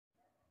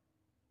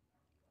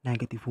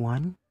Negative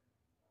 1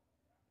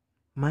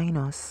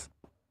 minus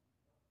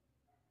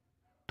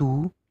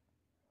 2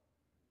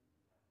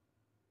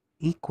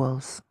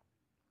 equals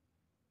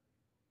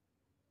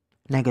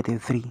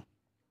negative 3.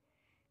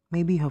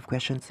 Maybe you have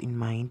questions in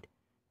mind.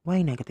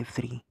 Why negative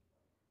 3?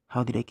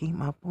 How did I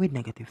came up with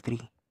negative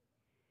 3?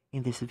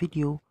 In this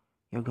video,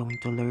 you're going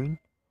to learn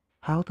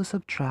how to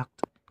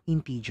subtract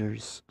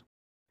integers.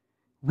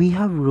 We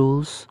have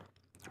rules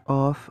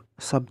of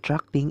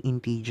subtracting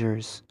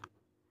integers.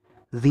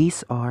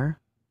 These are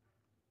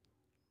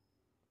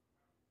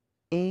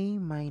a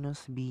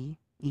minus b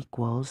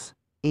equals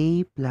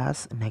a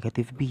plus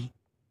negative b.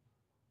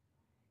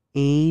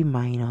 A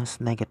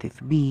minus negative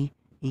b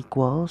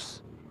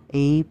equals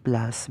a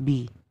plus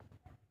b.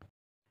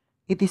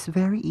 It is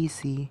very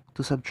easy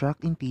to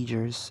subtract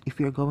integers if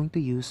you're going to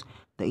use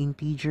the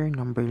integer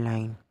number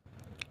line.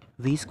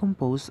 These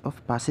compose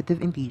of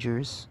positive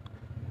integers,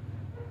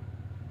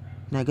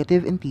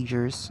 negative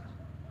integers,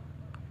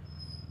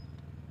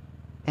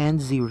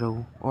 and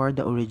 0 or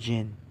the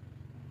origin.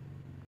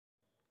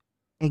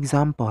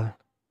 Example,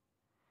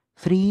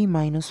 3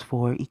 minus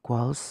 4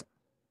 equals.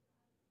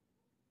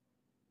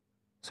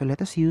 So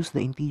let us use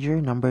the integer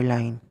number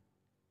line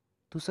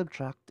to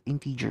subtract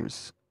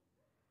integers.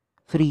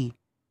 3.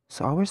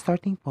 So our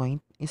starting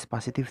point is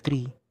positive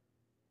 3.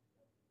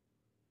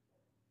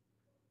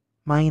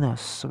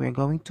 Minus, so we're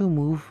going to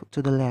move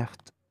to the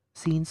left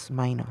since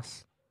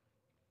minus.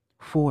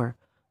 4,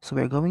 so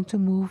we're going to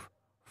move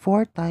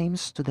 4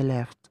 times to the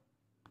left.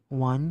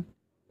 1,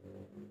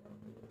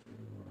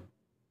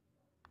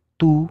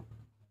 2,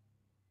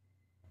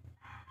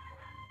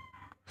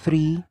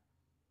 3,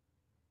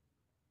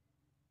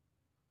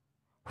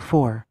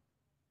 4.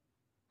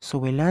 So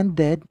we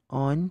landed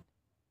on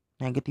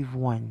negative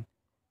 1.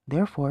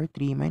 Therefore,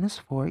 3 minus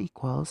 4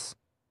 equals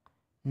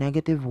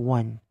negative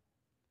 1.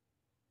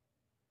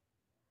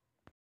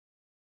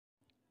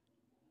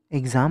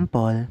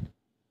 Example,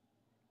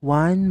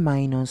 1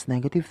 minus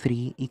negative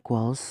 3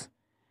 equals.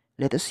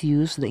 Let us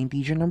use the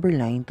integer number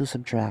line to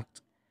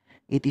subtract.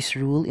 It is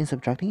rule in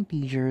subtracting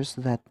integers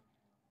that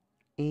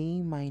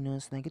a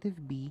minus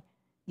negative b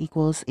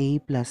equals a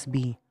plus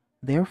b.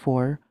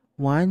 Therefore,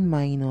 1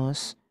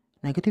 minus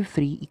negative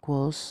 3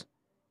 equals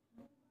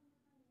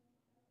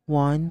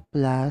 1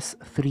 plus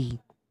 3.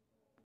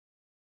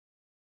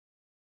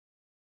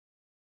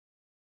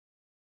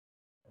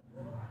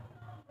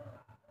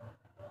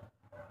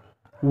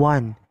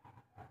 One.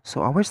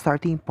 So our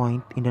starting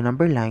point in the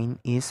number line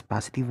is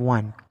positive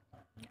 1.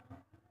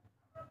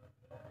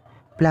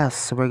 Plus,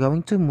 so we're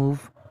going to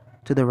move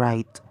to the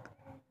right.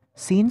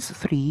 Since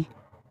 3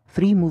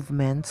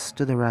 movements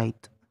to the right.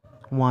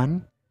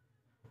 1,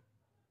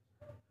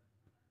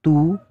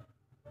 2,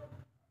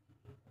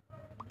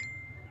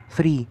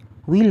 3.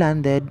 We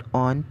landed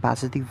on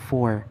positive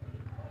 4.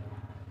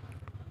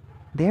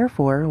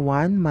 Therefore,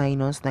 1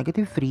 minus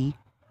negative 3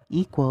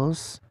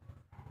 equals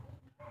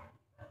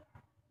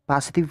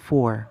positive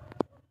 4.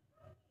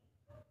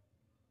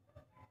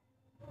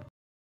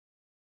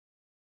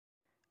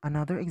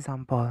 Another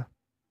example,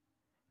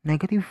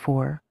 negative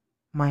 4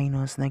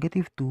 minus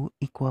negative 2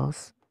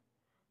 equals.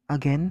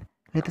 Again,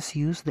 let us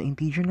use the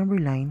integer number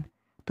line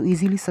to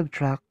easily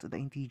subtract the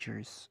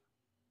integers.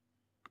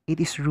 It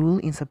is rule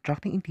in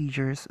subtracting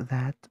integers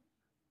that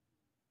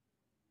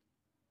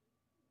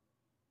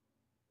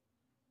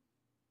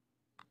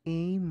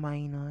a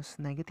minus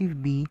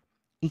negative b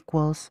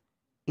equals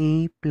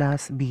a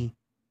plus b.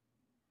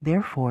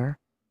 Therefore,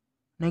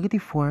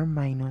 negative 4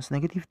 minus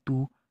negative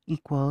 2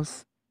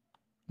 equals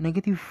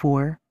negative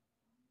 4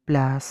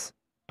 plus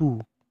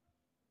 2.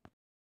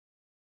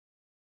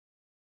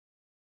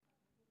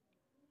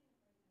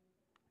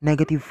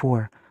 Negative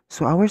 4.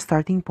 So our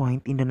starting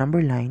point in the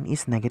number line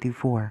is negative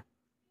 4.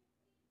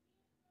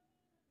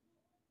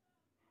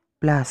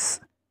 Plus.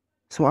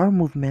 So our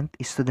movement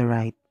is to the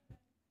right.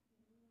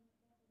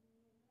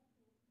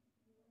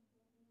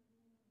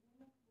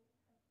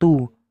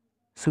 2.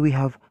 So we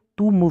have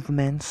 2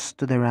 movements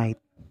to the right.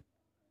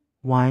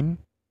 1,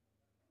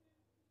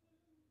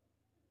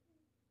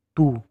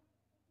 2.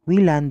 We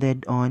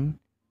landed on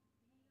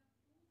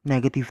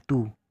negative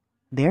 2.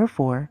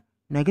 Therefore,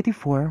 negative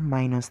 4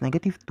 minus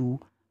negative 2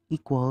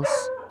 equals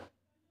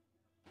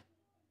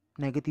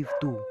negative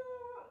 2.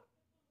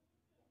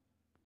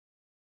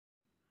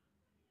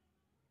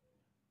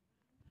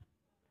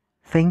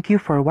 Thank you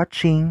for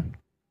watching.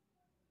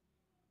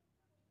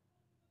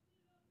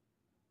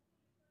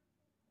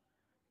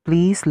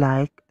 Please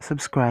like,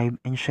 subscribe,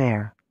 and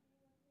share.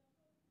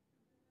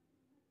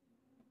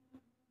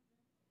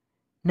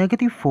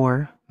 Negative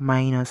 4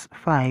 minus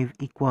 5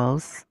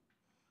 equals.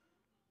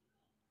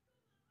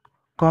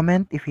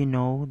 Comment if you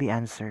know the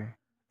answer.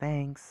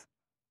 Thanks.